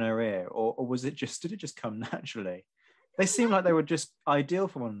whisper in her ear, or was it just, did it just come naturally? They seem like they were just ideal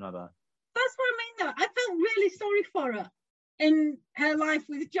for one another. That's what I mean, though. I felt really sorry for her in her life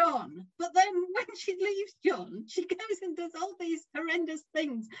with John, but then when she leaves John, she goes and does all these horrendous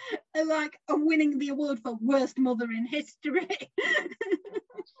things, like winning the award for worst mother in history.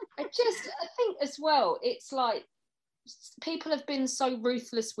 I think as well, it's like people have been so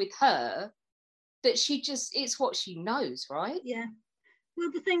ruthless with her that it's what she knows, right? Yeah.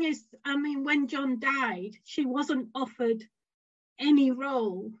 Well, the thing is, I mean, when John died, she wasn't offered any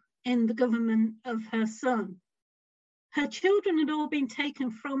role in the government of her son. Her children had all been taken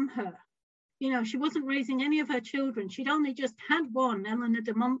from her. You know, she wasn't raising any of her children. She'd only just had one,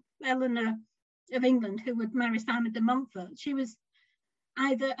 Eleanor of England, who would marry Simon de Montfort. She was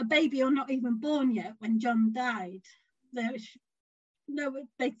either a baby or not even born yet when John died.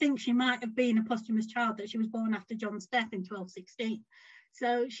 They think she might have been a posthumous child, that she was born after John's death in 1216.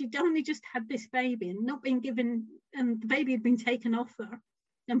 So she'd only just had this baby and not been given, and the baby had been taken off her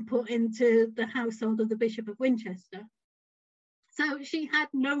and put into the household of the Bishop of Winchester. So she had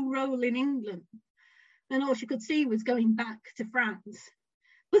no role in England, and all she could see was going back to France.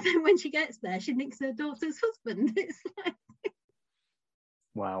 But then when she gets there, she nicks her daughter's husband. It's like...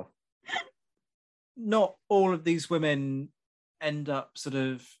 Wow. Not all of these women end up sort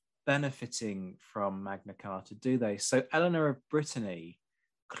of benefiting from Magna Carta, do they? So Eleanor of Brittany,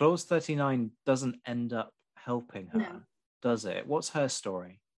 Clause 39 doesn't end up helping her, no, does it? What's her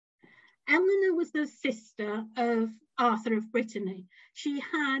story? Eleanor was the sister of Arthur of Brittany. She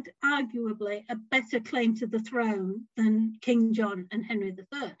had arguably a better claim to the throne than King John and Henry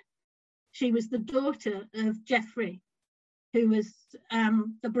III. She was the daughter of Geoffrey, who was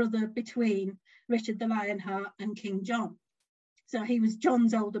the brother between Richard the Lionheart and King John. So he was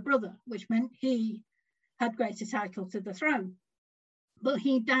John's older brother, which meant he had greater title to the throne. But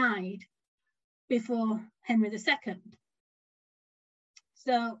he died before Henry II.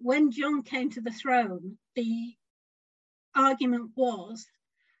 So when John came to the throne, the argument was,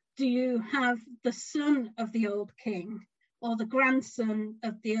 do you have the son of the old king or the grandson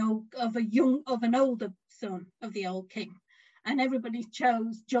of an older son of the old king? And everybody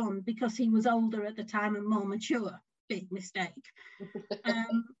chose John because he was older at the time and more mature. Big mistake.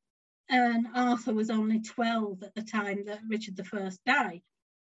 And Arthur was only 12 at the time that Richard I died.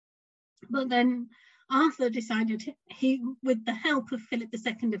 But then Arthur decided, with the help of Philip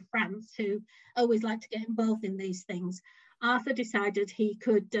II of France, who always liked to get involved in these things, Arthur decided he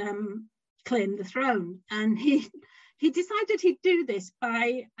could claim the throne. And he decided he'd do this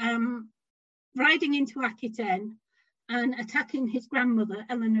by riding into Aquitaine and attacking his grandmother,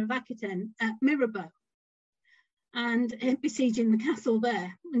 Eleanor of Aquitaine, at Mirabeau, and besieging the castle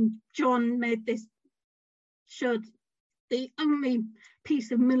there. And John showed the only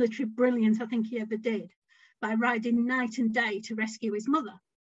piece of military brilliance I think he ever did, by riding night and day to rescue his mother.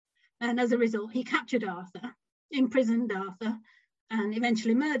 And as a result, he captured Arthur, imprisoned Arthur, and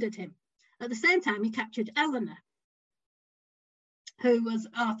eventually murdered him. At the same time, he captured Eleanor, who was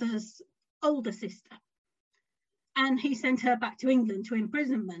Arthur's older sister. And he sent her back to England to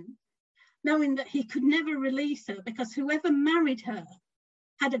imprisonment, knowing that he could never release her because whoever married her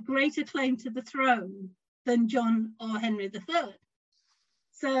had a greater claim to the throne than John or Henry III.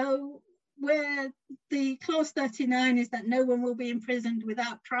 So where the clause 39 is that no one will be imprisoned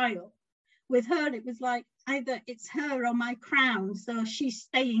without trial, with her it was like, either it's her or my crown, so she's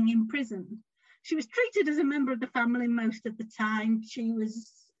staying in prison. She was treated as a member of the family most of the time. She was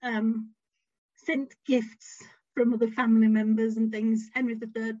sent gifts from other family members and things. Henry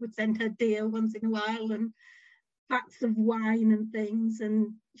III would send her deer once in a while and vats of wine and things.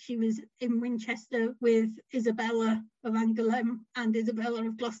 And she was in Winchester with Isabella of Angoulême and Isabella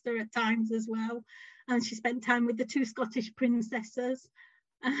of Gloucester at times as well. And she spent time with the 2 Scottish princesses.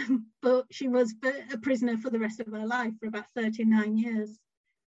 But she was a prisoner for the rest of her life for about 39 years.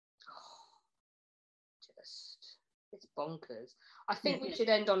 It's bonkers. I think we should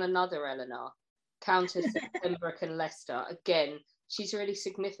end on another Eleanor, Countess of Pembroke and Leicester. Again, she's really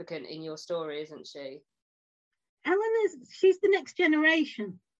significant in your story, isn't she? She's the next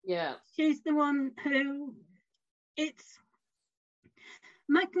generation. Yeah. She's the one who,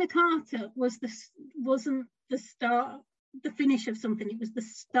 Magna Carta wasn't the start, the finish of something. It was the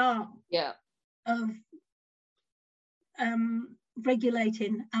start of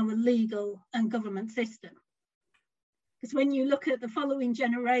regulating our legal and government system. Because when you look at the following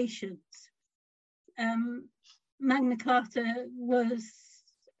generations, Magna Carta was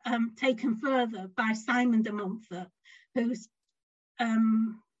taken further by Simon de Montfort, who's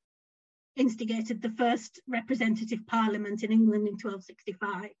instigated the first representative parliament in England in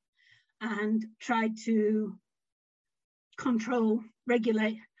 1265 and tried to control,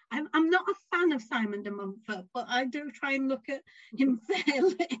 regulate. I'm not a fan of Simon de Montfort, but I do try and look at him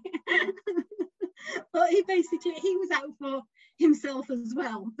fairly. But he was out for himself as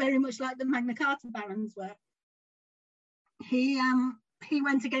well, very much like the Magna Carta barons were. He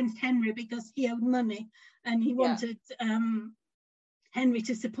went against Henry because he owed money, and he wanted Henry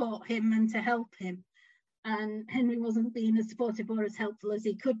to support him and to help him. And Henry wasn't being as supportive or as helpful as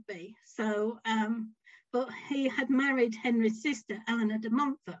he could be. So, but he had married Henry's sister, Eleanor de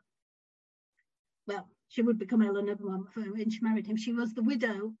Montfort. Well, she would become Eleanor de Montfort when she married him. She was the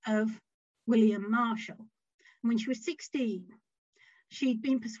widow of William Marshall. And when she was 16, she'd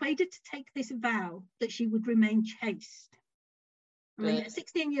been persuaded to take this vow that she would remain chaste. I mean, a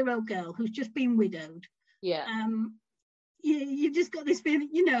 16-year-old girl who's just been widowed. Yeah. You just got this feeling,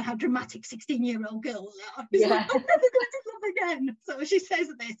 you know how dramatic 16-year-old girls are. It's like, I'm never going to love again. So she says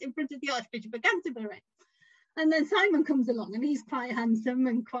this in front of the Archbishop of Canterbury. And then Simon comes along, and he's quite handsome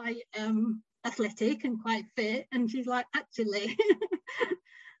and quite athletic and quite fit. And she's like, actually.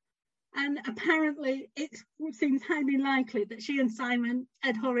 And apparently it seems highly likely that she and Simon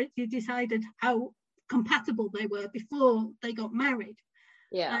had already decided how compatible they were before they got married.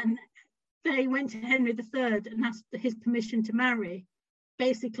 Yeah. And they went to Henry III and asked his permission to marry,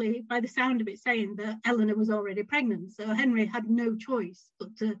 basically, by the sound of it, saying that Eleanor was already pregnant. So Henry had no choice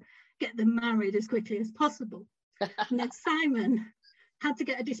but to get them married as quickly as possible. And then Simon had to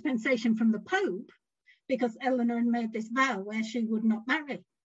get a dispensation from the Pope because Eleanor had made this vow where she would not marry.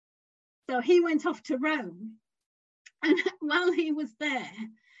 So he went off to Rome. And while he was there,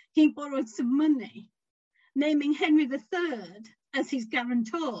 he borrowed some money, naming Henry III as his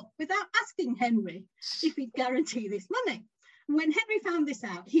guarantor without asking Henry if he'd guarantee this money. And when Henry found this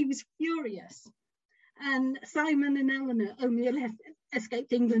out, he was furious. And Simon and Eleanor only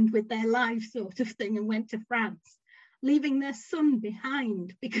escaped England with their lives, sort of thing, and went to France, leaving their son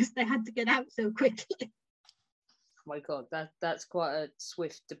behind because they had to get out so quickly. Oh my God, that's quite a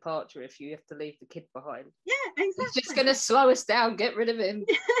swift departure if you have to leave the kid behind. Yeah, exactly. It's just going to slow us down, get rid of him.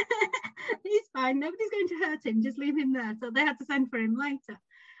 He's fine, nobody's going to hurt him, just leave him there. So they had to send for him later.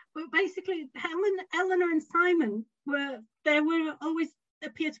 But basically, Eleanor and Simon were always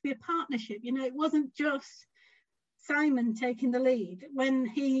appeared to be a partnership. You know, it wasn't just Simon taking the lead. When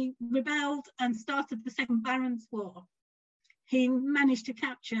he rebelled and started the Second Barons' War, he managed to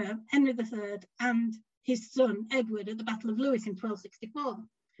capture Henry III and his son Edward at the Battle of Lewes in 1264,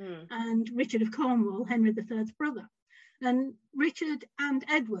 and Richard of Cornwall, Henry III's brother. And Richard and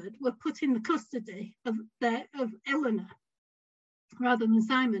Edward were put in the custody of Eleanor rather than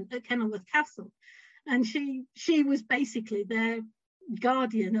Simon at Kenilworth Castle, and she was basically their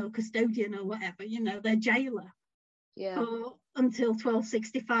guardian or custodian or whatever, you know, their jailer. Yeah. Until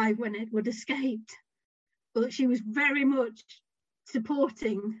 1265 when Edward escaped. But she was very much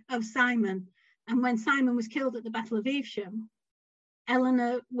supporting of Simon. And when Simon was killed at the Battle of Evesham,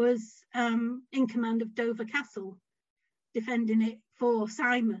 Eleanor was in command of Dover Castle, defending it for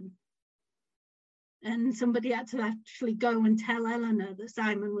Simon. And somebody had to actually go and tell Eleanor that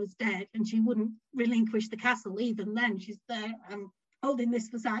Simon was dead, and she wouldn't relinquish the castle even then. She's there holding this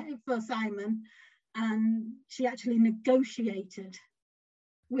for Simon, and she actually negotiated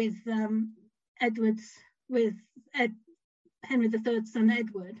with Henry III's son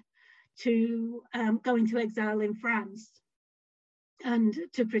Edward to go into exile in France and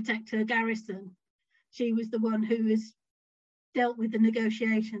to protect her garrison. She was the one who has dealt with the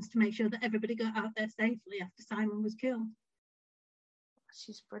negotiations to make sure that everybody got out there safely after Simon was killed.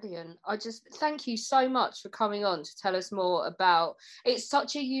 She's brilliant. I just thank you so much for coming on to tell us more about. It's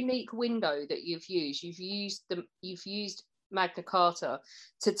such a unique window that you've used. You've used Magna Carta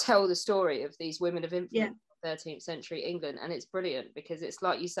to tell the story of these women of influence. 13th century England, and it's brilliant because it's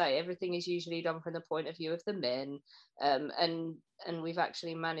like you say, everything is usually done from the point of view of the men, and we've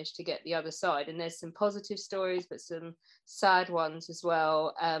actually managed to get the other side, and there's some positive stories but some sad ones as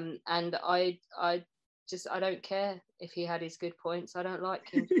well, and I don't care if he had his good points. I don't like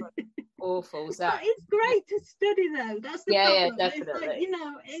him. Awful. But it's great to study, though. That's the problem. Yeah, definitely. It's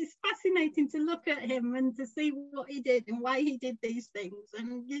like, it's fascinating to look at him and to see what he did and why he did these things.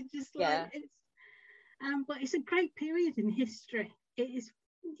 And you're just like, but it's a great period in history. It is,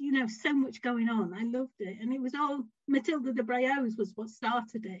 so much going on. I loved it. And it was all, Matilda de Breaux's was what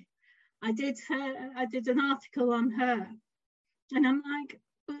started it. I did an article on her. And I'm like,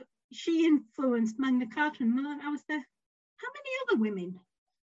 but she influenced Magna Carta. And I was there, how many other women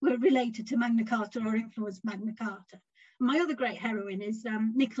were related to Magna Carta or influenced Magna Carta? And my other great heroine is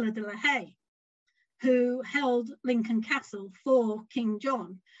Nicola de la Haye, who held Lincoln Castle for King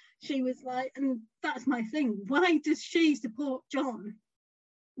John. She was like, and that's my thing, why does she support John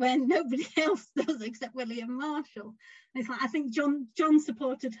when nobody else does except William Marshall? And it's like, I think John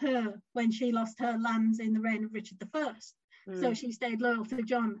supported her when she lost her lands in the reign of Richard I. So she stayed loyal to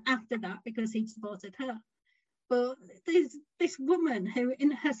John after that because he'd supported her. But there's this woman who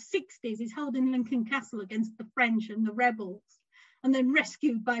in her 60s is holding Lincoln Castle against the French and the rebels, and then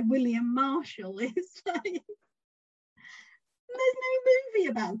rescued by William Marshall. It's like, there's no movie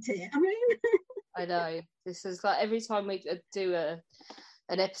about it. I mean, I know. This is like every time we do an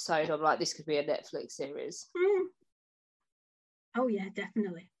episode, I'm like, this could be a Netflix series. Oh yeah,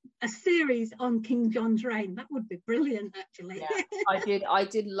 definitely. A series on King John's reign. That would be brilliant, actually. Yeah, I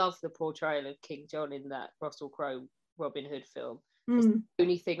did love the portrayal of King John in that Russell Crowe Robin Hood film. The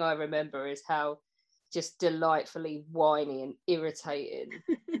only thing I remember is how just delightfully whiny and irritating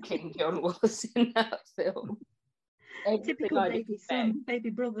King John was in that film. Typical baby son, baby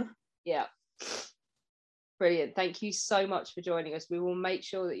brother. Yeah. Brilliant. Thank you so much for joining us. We will make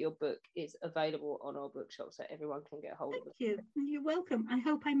sure that your book is available on our bookshop so everyone can get hold of it. Thank you. You're welcome. I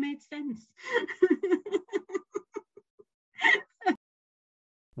hope I made sense.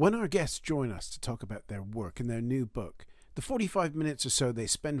 When our guests join us to talk about their work and their new book, the 45 minutes or so they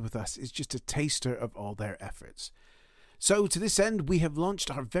spend with us is just a taster of all their efforts. So to this end, we have launched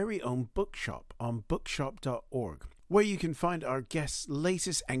our very own bookshop on bookshop.org, where you can find our guests'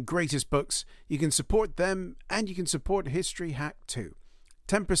 latest and greatest books. You can support them and you can support History Hack too.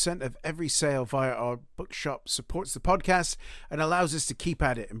 10% of every sale via our bookshop supports the podcast and allows us to keep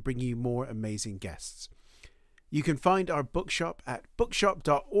at it and bring you more amazing guests. You can find our bookshop at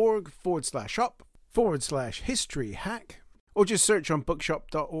bookshop.org/shop/History Hack, or just search on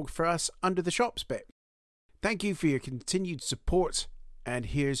bookshop.org for us under the shops bit. Thank you for your continued support, and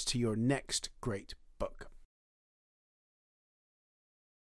here's to your next great